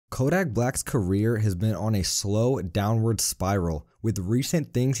Kodak Black's career has been on a slow downward spiral. With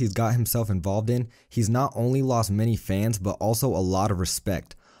recent things he's got himself involved in, he's not only lost many fans, but also a lot of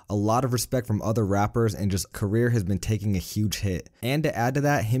respect. A lot of respect from other rappers, and just career has been taking a huge hit. And to add to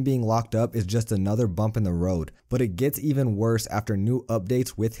that, him being locked up is just another bump in the road. But it gets even worse after new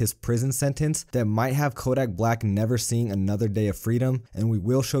updates with his prison sentence that might have Kodak Black never seeing another day of freedom, and we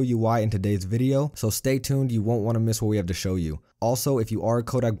will show you why in today's video, so stay tuned, you won't want to miss what we have to show you. Also, if you are a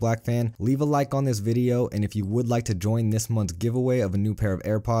Kodak Black fan, leave a like on this video, and if you would like to join this month's giveaway of a new pair of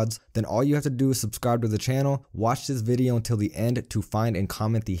AirPods, then all you have to do is subscribe to the channel, watch this video until the end to find and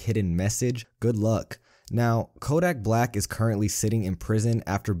comment the hidden message. Good luck. Now, Kodak Black is currently sitting in prison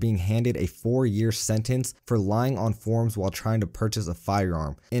after being handed a 4-year sentence for lying on forms while trying to purchase a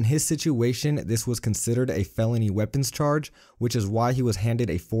firearm. In his situation, this was considered a felony weapons charge, which is why he was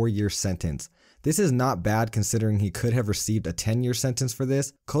handed a 4-year sentence. This is not bad considering he could have received a 10-year sentence for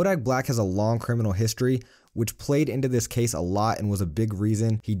this. Kodak Black has a long criminal history, which played into this case a lot and was a big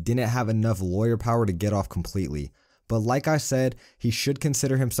reason he didn't have enough lawyer power to get off completely. But like I said, he should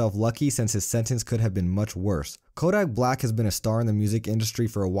consider himself lucky since his sentence could have been much worse. Kodak Black has been a star in the music industry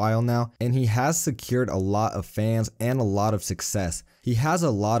for a while now, and he has secured a lot of fans and a lot of success. He has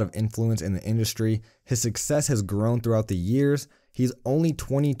a lot of influence in the industry. His success has grown throughout the years. He's only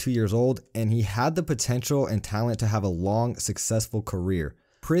 22 years old, and he had the potential and talent to have a long, successful career.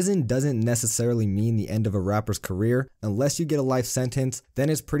 Prison doesn't necessarily mean the end of a rapper's career. Unless you get a life sentence, then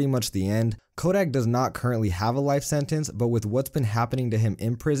it's pretty much the end. Kodak does not currently have a life sentence, but with what's been happening to him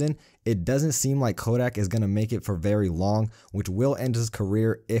in prison, it doesn't seem like Kodak is going to make it for very long, which will end his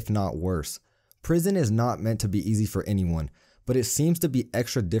career if not worse. Prison is not meant to be easy for anyone, but it seems to be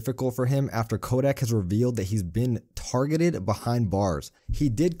extra difficult for him after Kodak has revealed that he's been targeted behind bars. He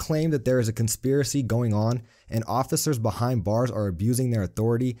did claim that there is a conspiracy going on and officers behind bars are abusing their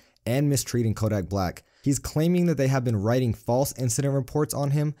authority and mistreating Kodak Black. He's claiming that they have been writing false incident reports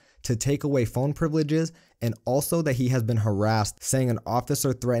on him to take away phone privileges, and also that he has been harassed, saying an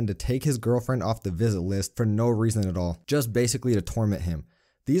officer threatened to take his girlfriend off the visit list for no reason at all, just basically to torment him.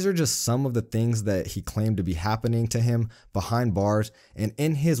 These are just some of the things that he claimed to be happening to him behind bars, and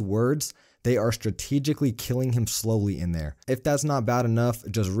in his words, they are strategically killing him slowly in there. If that's not bad enough,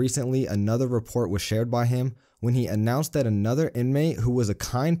 just recently another report was shared by him when he announced that another inmate who was a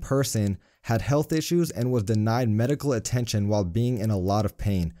kind person had health issues and was denied medical attention while being in a lot of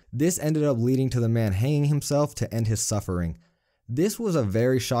pain. This ended up leading to the man hanging himself to end his suffering. This was a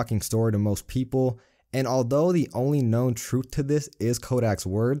very shocking story to most people, and although the only known truth to this is Kodak's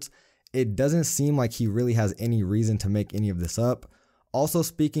words, it doesn't seem like he really has any reason to make any of this up. Also,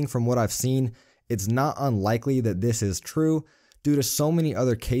 speaking from what I've seen, it's not unlikely that this is true due to so many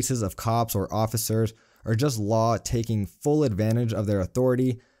other cases of cops or officers or just law taking full advantage of their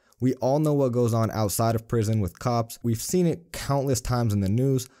authority. We all know what goes on outside of prison with cops. We've seen it countless times in the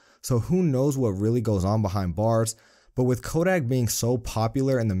news, so who knows what really goes on behind bars. But with Kodak being so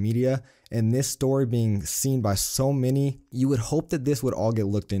popular in the media and this story being seen by so many, you would hope that this would all get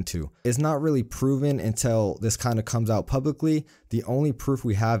looked into. It's not really proven until this kind of comes out publicly. The only proof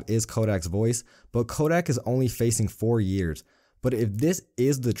we have is Kodak's voice, but Kodak is only facing 4 years. But if this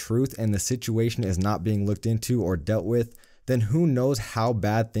is the truth and the situation is not being looked into or dealt with, then who knows how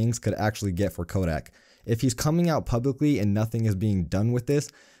bad things could actually get for Kodak. If he's coming out publicly and nothing is being done with this,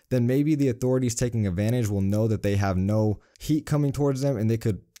 then maybe the authorities taking advantage will know that they have no heat coming towards them and they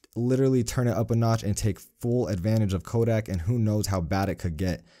could literally turn it up a notch and take full advantage of Kodak, and who knows how bad it could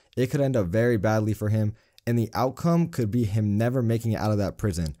get. It could end up very badly for him, and the outcome could be him never making it out of that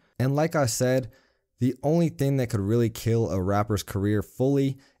prison. And like I said, the only thing that could really kill a rapper's career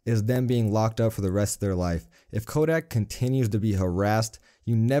fully is them being locked up for the rest of their life. If Kodak continues to be harassed,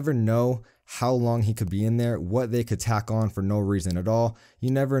 you never know how long he could be in there, what they could tack on for no reason at all.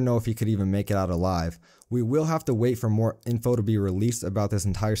 You never know if he could even make it out alive. We will have to wait for more info to be released about this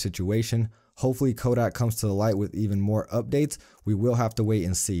entire situation. Hopefully Kodak comes to the light with even more updates. We will have to wait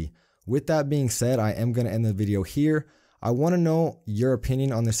and see. With that being said, I am going to end the video here. I want to know your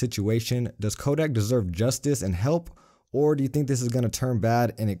opinion on the situation. Does Kodak deserve justice and help, or do you think this is going to turn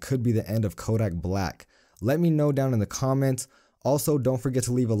bad and it could be the end of Kodak Black? Let me know down in the comments. Also, don't forget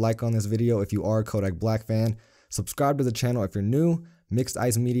to leave a like on this video if you are a Kodak Black fan. Subscribe to the channel if you're new. Mixed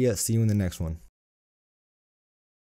Ice Media, see you in the next one.